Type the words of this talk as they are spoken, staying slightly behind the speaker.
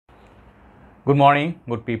Good morning,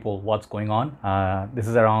 good people. What's going on? This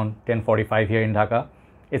is around 10:45 here in Dhaka.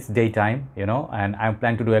 It's daytime, and I'm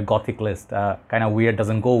planning to do a gothic list. Kind of weird,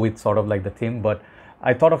 doesn't go with sort of like the theme, but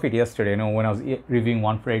I thought of it yesterday, when I was reviewing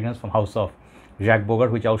one fragrance from House of Jacques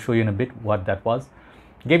Bogart, which I'll show you in a bit what that was.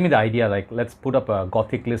 Gave me the idea, like, let's put up a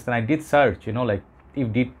gothic list, and I did search, like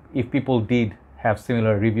if people did have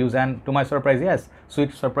similar reviews, and to my surprise, yes,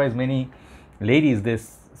 sweet surprise, many ladies they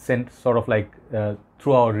sent sort of like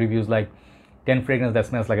through our reviews like 10 fragrance that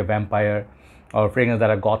smells like a vampire, or fragrance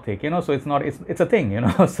that are gothic, so it's a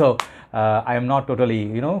thing, so I am not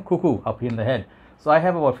totally, cuckoo up in the head. So I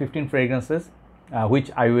have about 15 fragrances,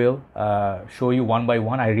 which I will show you one by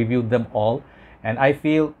one. I reviewed them all, and I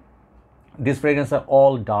feel these fragrances are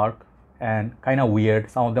all dark and kind of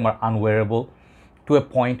weird. Some of them are unwearable to a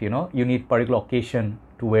point, you need particular occasion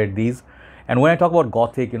to wear these. And when I talk about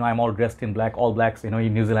gothic, I'm all dressed in black, all blacks, in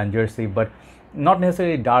New Zealand jersey, but not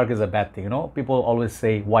necessarily dark is a bad thing. People always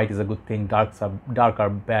say white is a good thing, dark are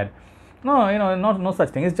bad. No, no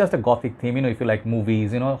such thing. It's just a gothic theme. If you like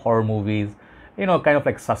movies, horror movies, kind of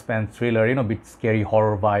like suspense thriller, bit scary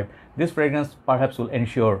horror vibe, this fragrance perhaps will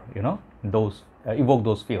ensure those evoke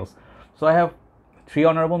those feels. So I have 3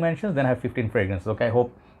 honorable mentions, then I have 15 fragrances. Okay, I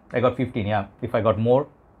hope I got 15. Yeah, if I got more,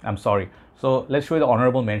 I'm sorry. So let's show you the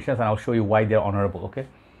honorable mentions, and I'll show you why they're honorable. Okay,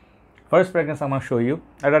 first fragrance I'm going to show you,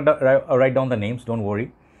 I write down the names, don't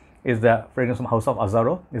worry, is the fragrance from House of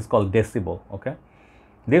Azzaro. It's called Decibel. Okay,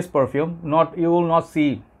 this perfume, you will not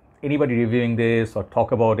see anybody reviewing this or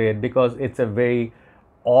talk about it, because it's a very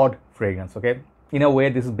odd fragrance. Okay, in a way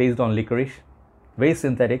this is based on licorice, very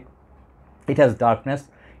synthetic. It has darkness,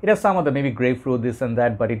 it has some of the maybe grapefruit, this and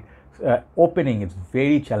that, but it opening is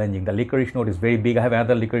very challenging. The licorice note is very big. I have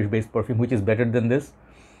another licorice based perfume which is better than this,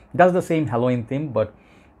 does the same Halloween theme, but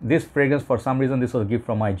this fragrance, for some reason, this was a gift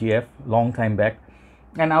from my GF long time back,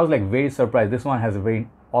 and I was like very surprised. This one has a very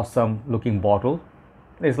awesome looking bottle.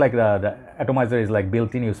 It's like the atomizer is like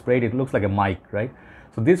built in, you spray it, it looks like a mic, right?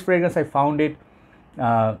 So this fragrance, I found it,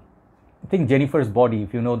 I think Jennifer's Body,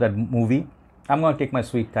 if you know that movie. I'm going to take my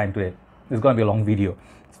sweet time today. It's going to be a long video,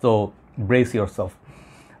 so brace yourself.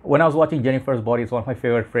 When I was watching Jennifer's Body, it's one of my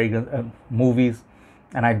favorite fragrance movies,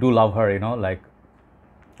 and I do love her, like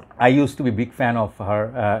I used to be a big fan of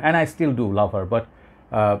her, and I still do love her, but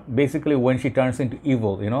basically when she turns into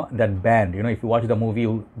evil, that band, if you watch the movie,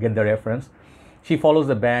 you'll get the reference. She follows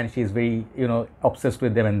the band, she's very, obsessed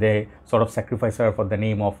with them, and they sort of sacrifice her for the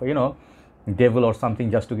name of, devil or something,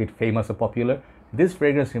 just to get famous or popular. This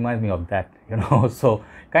fragrance reminds me of that, so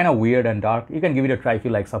kind of weird and dark. You can give it a try if you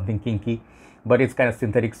like something kinky, but it's kind of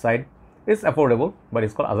synthetic side. It's affordable, but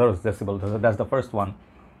it's called Azzaro Decibel. That's the first one.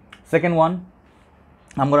 Second one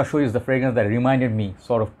I'm going to show you is the fragrance that reminded me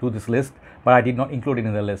sort of to this list, but I did not include it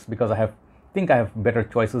in the list because I think I have better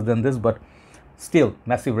choices than this, but still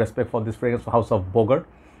massive respect for this fragrance from House of Bogart.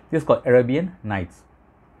 This is called Arabian Nights.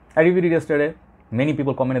 I reviewed it yesterday. Many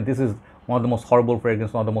people commented this is one of the most horrible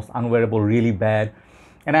fragrances, one of the most unwearable, really bad,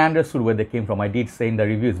 and I understood where they came from. I did say in the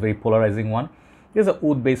review it's a very polarizing one. This is a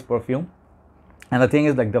oud based perfume, and the thing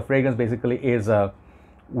is, like, the fragrance basically is a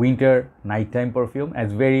winter nighttime perfume, and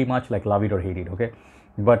it's very much like love it or hate it. Okay,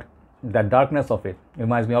 but the darkness of it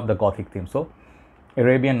reminds me of the gothic theme. So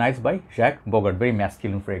Arabian Nights by Jacques Bogart, very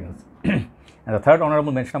masculine fragrance. And the third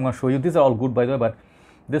honorable mention I'm going to show you, these are all good by the way, but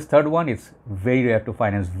this third one is very rare to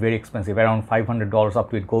find and it's very expensive, around $500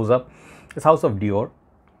 up to it goes up. It's House of Dior,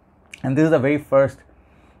 and this is the very first,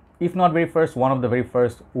 if not very first, one of the very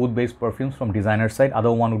first oud based perfumes from designer side.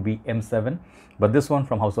 Other one would be M7, but this one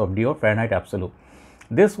from House of Dior, Fahrenheit Absolu.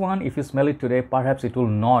 This one, if you smell it today, perhaps it will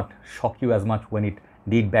not shock you as much when it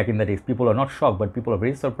did back in the days. People are not shocked, but people are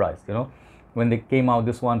very surprised. When they came out,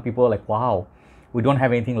 this one, people are like, wow, we don't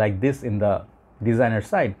have anything like this in the designer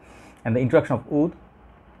side. And the introduction of oud,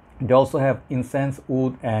 they also have incense,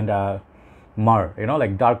 oud, and myrrh,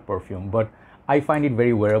 like dark perfume. But I find it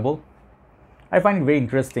very wearable. I find it very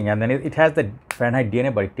interesting, and then it has the Fahrenheit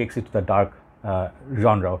DNA, but it takes it to the dark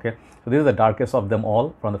genre. Okay, so this is the darkest of them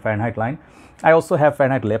all from the Fahrenheit line. I also have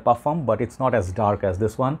Fahrenheit Le Parfum, but it's not as dark as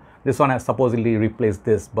this one. This one has supposedly replaced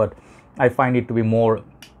this, but I find it to be more,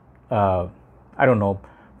 I don't know,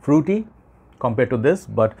 fruity compared to this.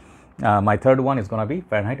 But my third one is going to be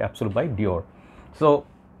Fahrenheit Absolu by Dior. So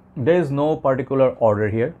there is no particular order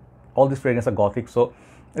here. All these fragrances are gothic, so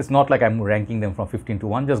it's not like I'm ranking them from 15 to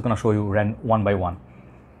 1. Just going to show you one by one.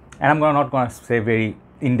 And I'm not going to say very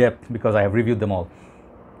in-depth because I have reviewed them all.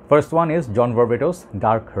 First one is John Varvatos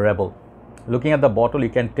Dark Rebel. Looking at the bottle, you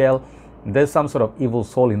can tell there's some sort of evil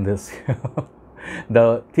soul in this.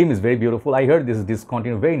 The theme is very beautiful. I heard this is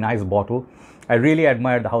discontinued, very nice bottle. I really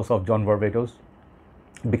admire the house of John Varvatos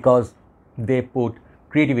because they put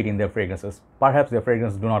creativity in their fragrances. Perhaps their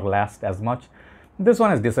fragrances do not last as much. This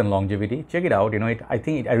one has decent longevity. Check it out. You know, I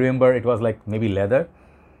remember it was like maybe leather,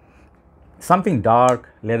 something dark,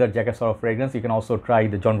 leather jacket sort of fragrance. You can also try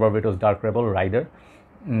the John Varvatos Dark Rebel Rider.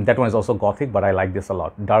 That one is also gothic, but I like this a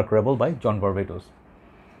lot. Dark Rebel by John Varvatos.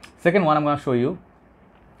 Second one I'm going to show you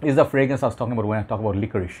is the fragrance I was talking about when I talk about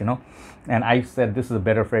licorice, you know. And I said this is a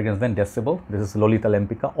better fragrance than Decibel. This is Lolita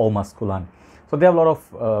Lempicka Eau Masculin. So they have a lot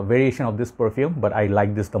of variation of this perfume, but I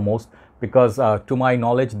like this the most because to my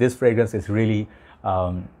knowledge, this fragrance is really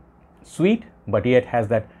sweet, but yet has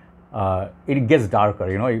that, it gets darker,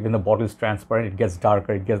 you know, even the bottle is transparent, it gets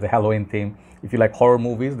darker, it gets the Halloween theme. If you like horror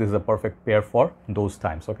movies, this is a perfect pair for those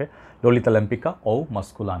times, okay. Lolita Lempicka Eau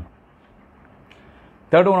Masculin.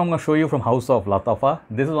 Third one I'm going to show you from House of Lattafa.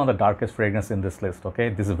 This is one of the darkest fragrance in this list, okay.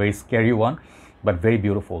 This is a very scary one, but very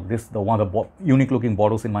beautiful. This is the one of the unique looking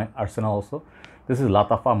bottles in my arsenal also. This is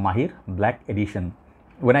Lattafa Mahir Black Edition.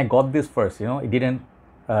 When I got this first, you know, it didn't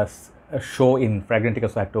show in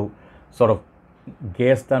Fragrantica, so I had to sort of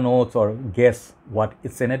guess the notes or guess what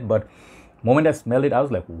it's in it. But the moment I smelled it, I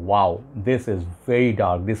was like, wow, this is very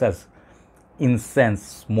dark. This has incense,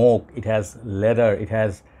 smoke, it has leather, it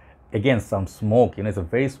has again some smoke, you know, it's a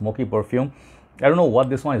very smoky perfume. I don't know what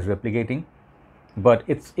this one is replicating, but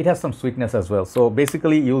it has some sweetness as well. So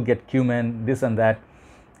basically you'll get cumin, this and that.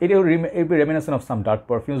 It'll be reminiscent of some dark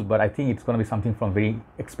perfumes, but I think it's going to be something from very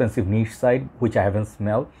expensive niche side, which I haven't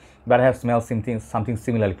smelled, but I have smelled something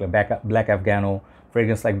similar like Black Afghano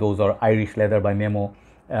fragrance like those, or Irish Leather by Memo.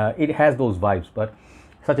 It has those vibes, but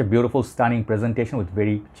such a beautiful, stunning presentation with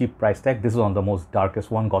very cheap price tag. This is one of the most darkest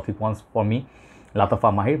gothic ones for me.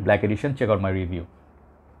 Lattafa Mahir Black Edition. Check out my review.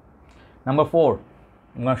 Number 4,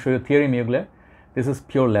 I'm going to show you Thierry Mugler. This is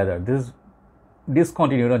pure leather. This is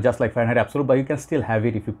discontinued, you know, just like Fahrenheit Absolu, but you can still have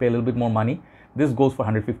it if you pay a little bit more money. This goes for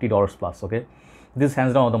 $150 plus, okay. This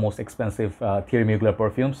hands down one of the most expensive Thierry Mugler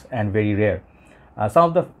perfumes and very rare.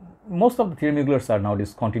 Most of the Thierry Muglers are now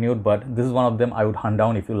discontinued, but this is one of them I would hunt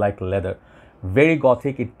down if you like leather. Very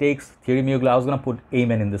gothic. It takes Thierry Mugler. I was going to put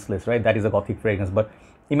Amen in this list, right? That is a gothic fragrance, but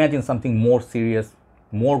imagine something more serious,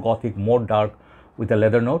 more gothic, more dark with a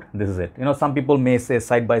leather note. This is it. You know, some people may say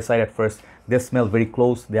side by side at first, they smell very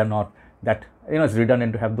close. They are not that, you know, it's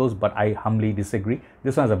redundant to have those, but I humbly disagree.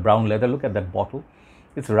 This one has a brown leather. Look at that bottle.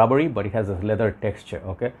 It's rubbery, but it has a leather texture,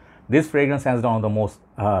 okay. This fragrance hands down one of the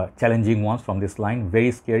most challenging ones from this line.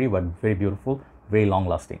 Very scary, but very beautiful, very long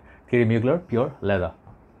lasting. Thierry Mugler Pure Leather.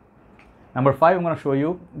 Number 5, I'm going to show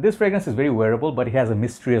you. This fragrance is very wearable, but it has a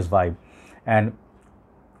mysterious vibe. And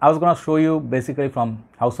I was going to show you basically from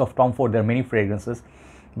House of Tom Ford. There are many fragrances,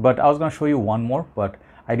 but I was going to show you one more, but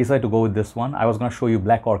I decided to go with this one. I was going to show you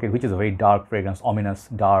Black Orchid, which is a very dark fragrance, ominous,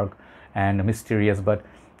 dark, and mysterious. But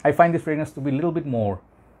I find this fragrance to be a little bit more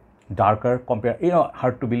darker compared, you know,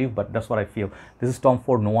 hard to believe, but that's what I feel. This is Tom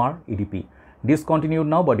Ford Noire EDP. Discontinued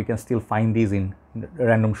now, but you can still find these in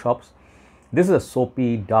random shops. This is a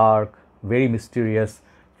soapy, dark, very mysterious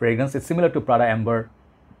fragrance. It's similar to Prada Amber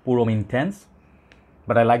Pour Homme Intense,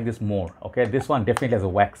 but I like this more, okay. This one definitely has a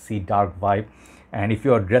waxy, dark vibe, and if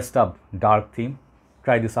you are dressed up dark theme,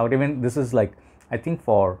 try this out. Even this is like, I think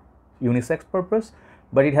for unisex purpose,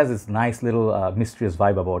 but it has this nice little mysterious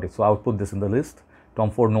vibe about it. So I would put this in the list. Tom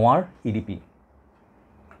Ford Noire EDP.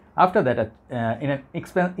 After that, in an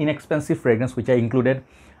inexpensive fragrance which I included,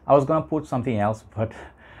 I was going to put something else, but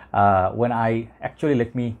when I actually,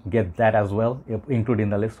 let me get that as well, include in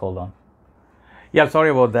the list. Hold on. Yeah, sorry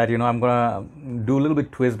about that. You know, I'm gonna do a little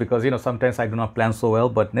bit twist because, you know, sometimes I do not plan so well.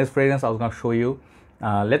 But next fragrance I was gonna show you.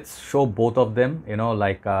 Let's show both of them. You know,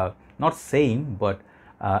 like not same, but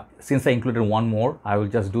since I included one more, I will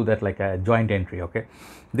just do that like a joint entry. Okay.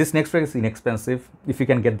 This next fragrance is inexpensive. If you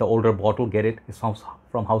can get the older bottle, get it. It's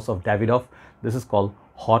from House of Davidoff. This is called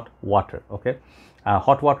Hot Water. Okay.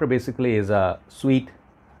 Hot Water basically is a sweet,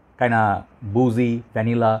 kind of boozy,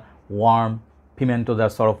 vanilla, warm, pimento,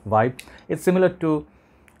 that sort of vibe. It's similar to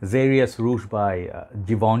Xerius Rouge by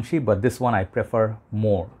Givenchy, but this one I prefer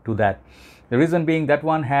more to that. The reason being that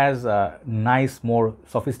one has a nice, more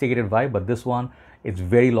sophisticated vibe, but this one, it's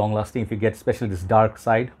very long lasting. If you get especially this dark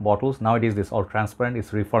side bottles, nowadays this all transparent,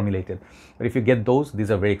 it's reformulated. But if you get those,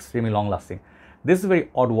 these are very extremely long lasting. This is a very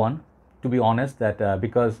odd one, to be honest, that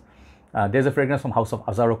because there's a fragrance from House of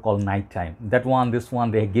Azzaro called Nighttime. That one, this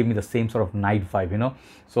one, they give me the same sort of night vibe, you know.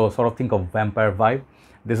 So sort of think of vampire vibe.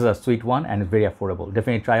 This is a sweet one and it's very affordable.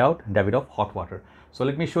 Definitely try out Davidoff Hot Water. So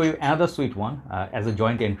let me show you another sweet one as a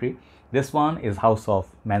joint entry. This one is House of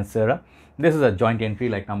Mancera. This is a joint entry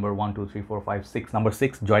like number 1, 2, 3, 4, 5, 6. Number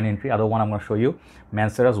 6 joint entry. Other one I'm going to show you,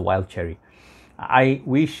 Mancera's Wild Cherry. I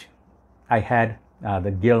wish I had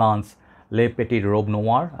the Guerlain's Le Petit Robe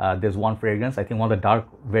Noir. There's one fragrance, I think one of the dark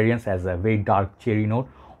variants has a very dark cherry note,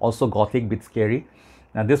 also gothic, bit scary.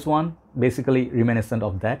 Now this one basically reminiscent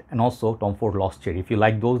of that, and also Tom Ford Lost Cherry. If you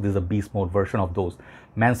like those, this is a beast mode version of those.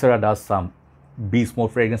 Mancera does some beast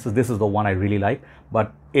mode fragrances. This is the one I really like,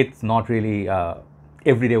 but it's not really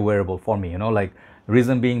everyday wearable for me, you know, like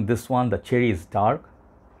reason being this one, the cherry is dark.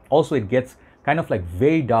 Also it gets kind of like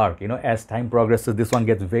very dark, you know, as time progresses, this one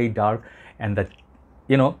gets very dark, and the,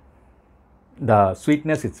 you know, the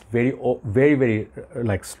sweetness, it's very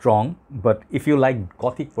like strong. But if you like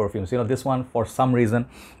gothic perfumes, you know, this one for some reason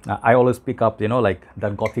I always pick up, you know, like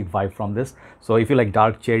that gothic vibe from this. So if you like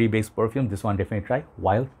dark cherry based perfume, this one definitely try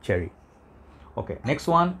Wild Cherry. Okay, next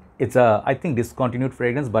one, it's a, I think, discontinued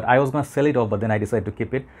fragrance, but I was gonna sell it off, but then I decided to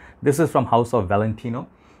keep it. This is from House of Valentino,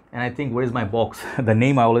 and I think, where is my box? The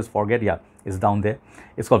name I always forget. Yeah, it's down there.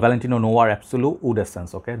 It's called Valentino Noir Absolu Oud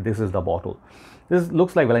Essence. Okay, this is the bottle. This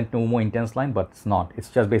looks like Valentino more intense line, but it's not. It's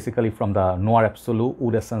just basically from the Noir Absolu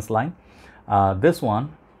Oud Essence line. This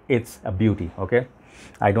one, it's a beauty. Okay,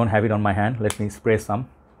 I don't have it on my hand. Let me spray some.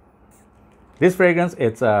 This fragrance,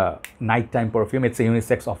 it's a nighttime perfume. It's a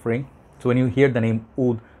unisex offering. So when you hear the name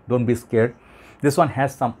oud, don't be scared. This one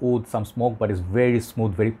has some oud, some smoke, but it's very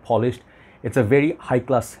smooth, very polished. It's a very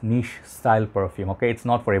high-class niche style perfume. Okay, it's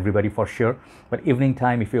not for everybody for sure, but evening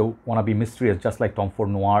time, if you want to be mysterious, just like Tom Ford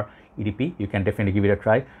Noir EDP, you can definitely give it a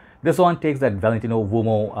try. This one takes that Valentino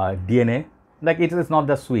Vumo DNA. Like it's not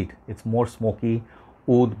that sweet. It's more smoky,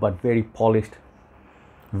 oud, but very polished.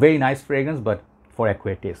 Very nice fragrance, but for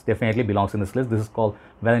acquired taste. Definitely belongs in this list. This is called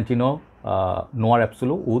Valentino Noir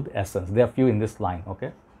Absolu Oud Essence. There are few in this line.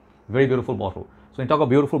 Okay, very beautiful bottle. So when you talk about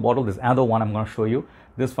beautiful bottle, there's another one I'm going to show you.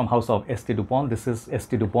 This is from House of St. Dupont. This is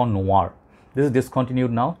St. Dupont Noir. This is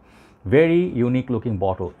discontinued now. Very unique looking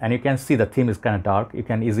bottle, and you can see the theme is kind of dark. You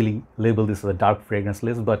can easily label this as a dark fragrance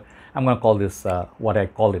list, but I'm going to call this what I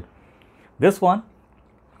called it. This one,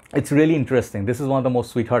 it's really interesting. This is one of the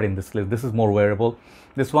most sweetheart in this list. This is more wearable.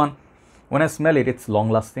 This one, when I smell it, it's long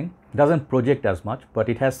lasting, doesn't project as much, but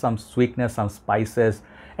it has some sweetness, some spices.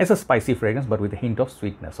 It's a spicy fragrance, but with a hint of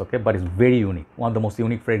sweetness. Okay, but it's very unique. One of the most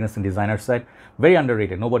unique fragrance in designer side. Very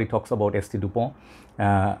underrated. Nobody talks about St. Dupont.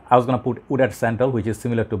 I was gonna put Oud Santal, which is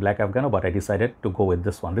similar to Black Afghano, but I decided to go with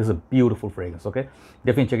this one. This is a beautiful fragrance. Okay,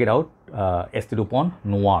 definitely check it out. St. Dupont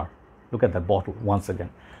Noir. Look at that bottle once again.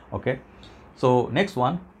 Okay, so next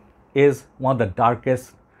one is one of the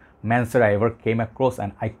darkest Mancera I ever came across,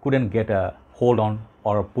 and I couldn't get a hold on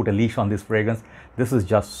or put a leash on this fragrance. This is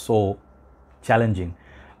just so challenging.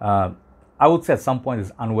 I would say at some point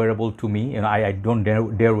it's unwearable to me. You know, I don't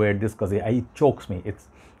dare wear this because it chokes me. It's,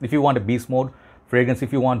 if you want a beast mode fragrance,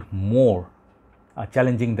 if you want more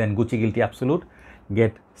challenging than Gucci Guilty Absolute,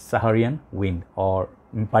 get Saharian Wind or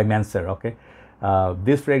by Mancera. Okay,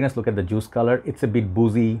 this fragrance, look at the juice color. It's a bit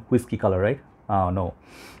boozy whiskey color, right? No,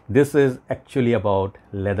 this is actually about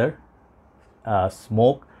leather,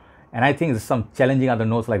 smoke, and I think there's some challenging other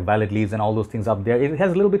notes like violet leaves and all those things up there. It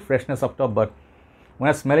has a little bit freshness up top, but when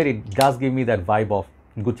I smell it, it does give me that vibe of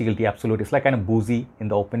Gucci Guilty Absolute. It's like kind of boozy in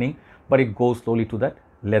the opening, but it goes slowly to that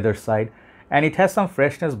leather side, and it has some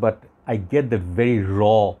freshness, but I get the very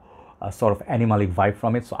raw sort of animalic vibe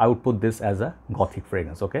from it. So I would put this as a gothic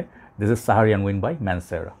fragrance. Okay, this is Saharian Wind by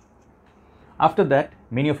Mancera. After that,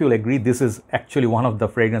 many of you will agree this is actually one of the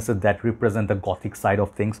fragrances that represent the gothic side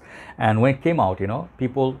of things. And when it came out, you know,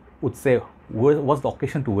 people would say, what's the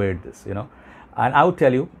occasion to wear this, you know? And I would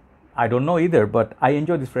tell you, I don't know either, but I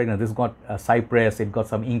enjoy this fragrance. This got cypress, it got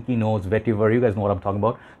some inky notes, vetiver. You guys know what I'm talking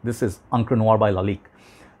about. This is Encre Noir by Lalique.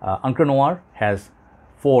 Encre Noir has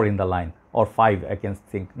 4 in the line, or 5, I can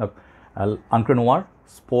think. Look, Encre Noir,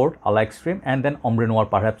 Sport, A La Extreme, and then Ombre Noir,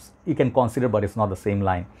 perhaps you can consider, but it's not the same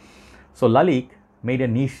line. So Lalique made a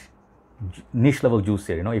niche level juice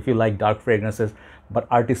here. You know, if you like dark fragrances but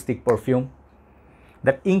artistic perfume,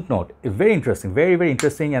 that ink note is very interesting, very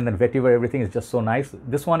interesting, and then vetiver, everything is just so nice.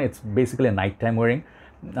 This one, it's basically a nighttime wearing.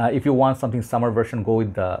 If you want something summer version, go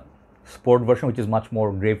with the sport version, which is much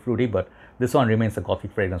more grapefruity, but this one remains a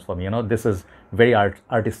gothic fragrance for me. You know, this is very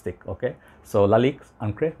artistic. Okay, so Lalique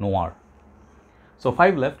Encre Noir. So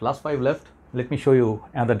 5 left, last 5 left. Let me show you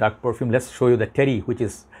another dark perfume. Let's show you the Thierry, which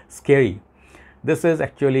is scary. This is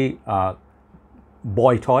actually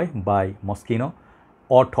Boy Toy by Moschino,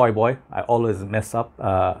 or Toy Boy. I always mess up.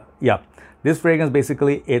 Yeah, this fragrance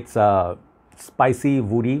basically, it's spicy,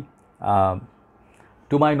 woody,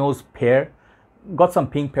 to my nose pear, got some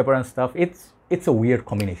pink pepper and stuff. It's a weird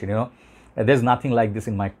combination, you know. There's nothing like this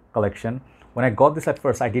in my collection. When I got this at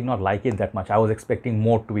first, I did not like it that much. I was expecting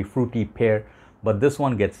more to be fruity pear, but this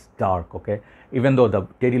one gets dark. Okay, even though the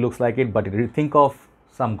Thierry looks like it, but if you think of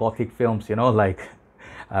some Gothic films, you know, like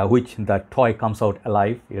which the toy comes out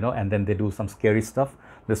alive, you know, and then they do some scary stuff.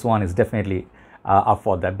 This one is definitely up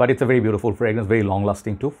for that. But it's a very beautiful fragrance, very long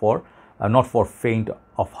lasting too, for not for faint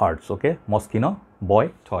of hearts. Okay, Moschino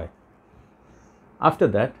Boy Toy. After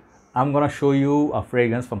that, I'm gonna show you a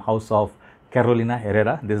fragrance from house of Carolina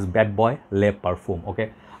Herrera. This is Bad Boy Le Parfum.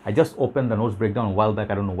 Okay, I just opened the notes breakdown a while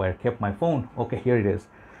back. I don't know where I kept my phone. Okay, here it is.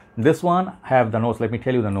 This one have the notes. Let me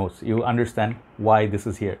tell you the notes. You understand why this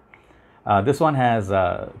is here. This one has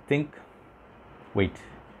man,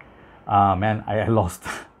 I lost.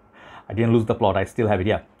 I didn't lose the plot. I still have it.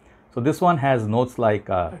 Yeah. So this one has notes like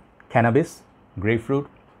cannabis, grapefruit,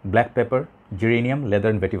 black pepper, geranium, leather,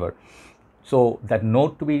 and vetiver. So that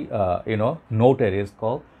note to be noted is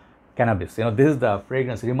called cannabis. You know, this is the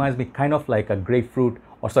fragrance. It reminds me kind of like a grapefruit,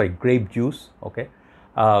 or sorry, grape juice. Okay.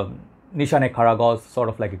 Nishane Karagos, sort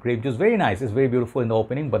of like a grape juice. Very nice. It's very beautiful in the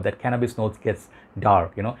opening, but that cannabis notes gets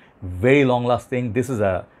dark, you know, very long lasting. This is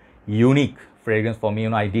a unique fragrance for me. You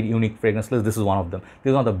know, I did unique fragrance list. This is one of them.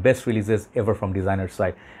 This is one of the best releases ever from designer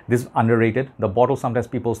side. This is underrated. The bottle, sometimes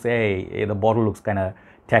people say, hey, the bottle looks kind of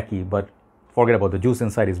tacky, but forget about the juice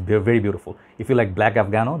inside. Is very beautiful. If you like Black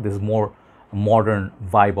Afghano, this is more modern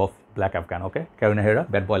vibe of Black Afghano. Okay, Carolina Herrera,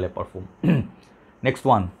 Bad Boy Le Parfum. Next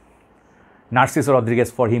one, Narciso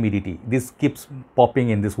Rodriguez for him EDT. This keeps popping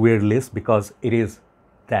in this weird list because it is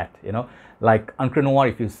that, you know, like Encre Noir,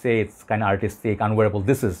 if you say it's kind of artistic, unwearable,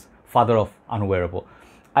 this is father of unwearable.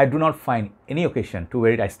 I do not find any occasion to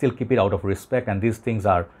wear it. I still keep it out of respect, and these things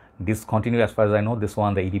are discontinued as far as I know. This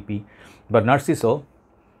one, the EDP. But Narciso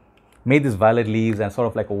made this violet leaves and sort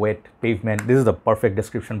of like a wet pavement. This is the perfect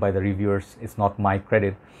description by the reviewers. It's not my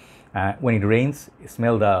credit. When it rains, you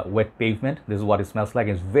smell the wet pavement. This is what it smells like.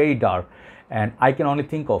 It's very dark. And I can only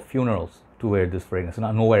think of funerals to wear this fragrance,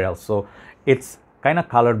 nowhere else. So it's kind of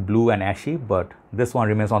colored blue and ashy, but this one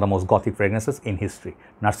remains one of the most Gothic fragrances in history.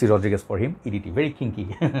 Narciso Rodriguez for him, EDT, very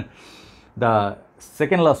kinky. The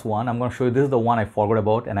second last one I'm going to show you, this is the one I forgot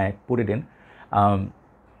about and I put it in.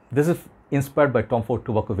 This is inspired by Tom Ford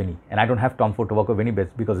Tobacco Vanille, and I don't have Tom Ford Tobacco Vanille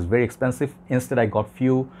because it's very expensive. Instead, I got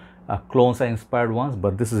few clones and inspired ones,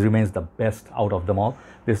 but this remains the best out of them all.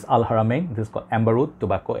 This is Al Haramain. This is called Amber Oud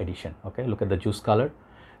Tobacco Edition. Okay, look at the juice color.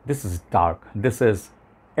 This is dark. This is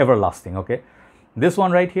everlasting. Okay, this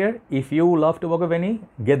one right here, if you love Tobacco Vanille,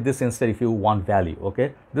 get this instead if you want value.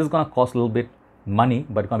 Okay, this is gonna cost a little bit money,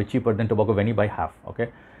 but it's gonna be cheaper than Tobacco Vanille by half. Okay,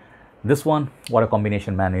 this one, what a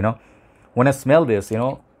combination, man. You know, when I smell this, you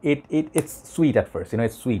know, it's sweet at first. You know,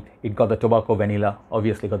 it's sweet. It got the tobacco vanilla,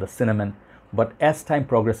 obviously got the cinnamon, but as time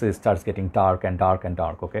progresses, it starts getting dark and dark and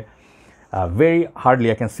dark. Okay, very hardly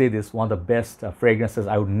I can say this, one of the best fragrances.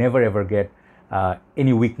 I would never ever get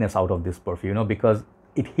any weakness out of this perfume, you know, because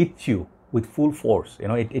it hits you with full force. You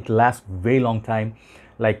know, it lasts very long time.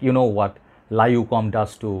 Like, you know what Layucom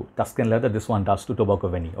does to Tuscan leather, this one does to Tobacco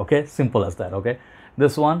Vanille. Okay, simple as that. Okay,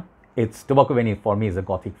 this one, it's Tobacco Vanille for me is a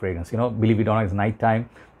Gothic fragrance. You know, believe it or not, it's nighttime,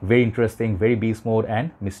 very interesting, very beast mode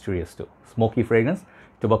and mysterious too. Smoky fragrance,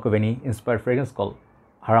 Tobacco Vanille inspired fragrance called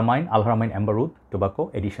Haramain, Al Haramain Amber Oud Tobacco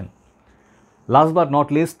Edition. Last but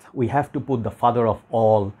not least, we have to put the father of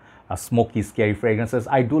all smoky, scary fragrances.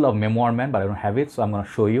 I do love Memoir Man, but I don't have it, so I'm going to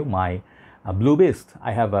show you my Blue Beast.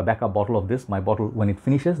 I have a backup bottle of this. My bottle, when it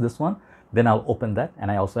finishes, this one, then I'll open that, and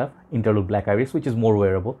I also have Interlude Black Iris, which is more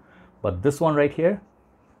wearable. But this one right here,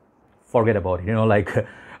 forget about it. You know, like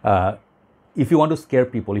if you want to scare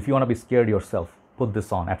people, if you want to be scared yourself, put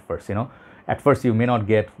this on at first. You know, at first you may not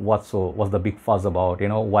get what's the big fuzz about, you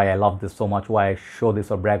know, why I love this so much, why I show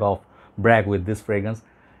this or brag with this fragrance.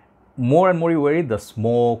 More and more you wear it, the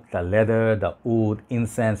smoke, the leather, the oud,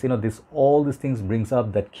 incense, you know, all these things brings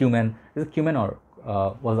up that cumin. Is it cumin or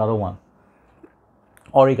what's the other one?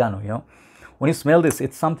 Oregano. You know, when you smell this,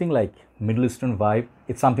 it's something like Middle Eastern vibe.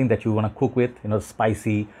 It's something that you want to cook with, you know,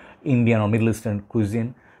 spicy Indian or Middle Eastern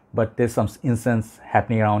cuisine. But there's some incense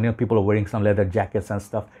happening around. You know, people are wearing some leather jackets and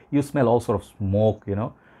stuff. You smell all sort of smoke. You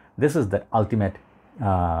know, this is the ultimate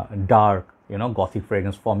dark, you know, Gothic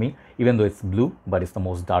fragrance for me, even though it's blue, but it's the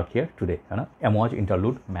most dark here today. You know, Amouage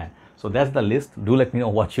Interlude Man. So that's the list. Do let me know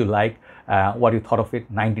what you like, what you thought of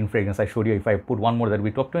it. 19 fragrance I showed you. If I put one more, that will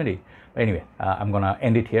be top 20. But anyway, I'm gonna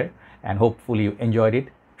end it here, and hopefully you enjoyed it.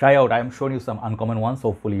 Try out. I'm showing you some uncommon ones.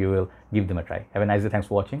 Hopefully you will give them a try. Have a nice day. Thanks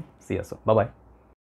for watching. See you soon. Bye bye.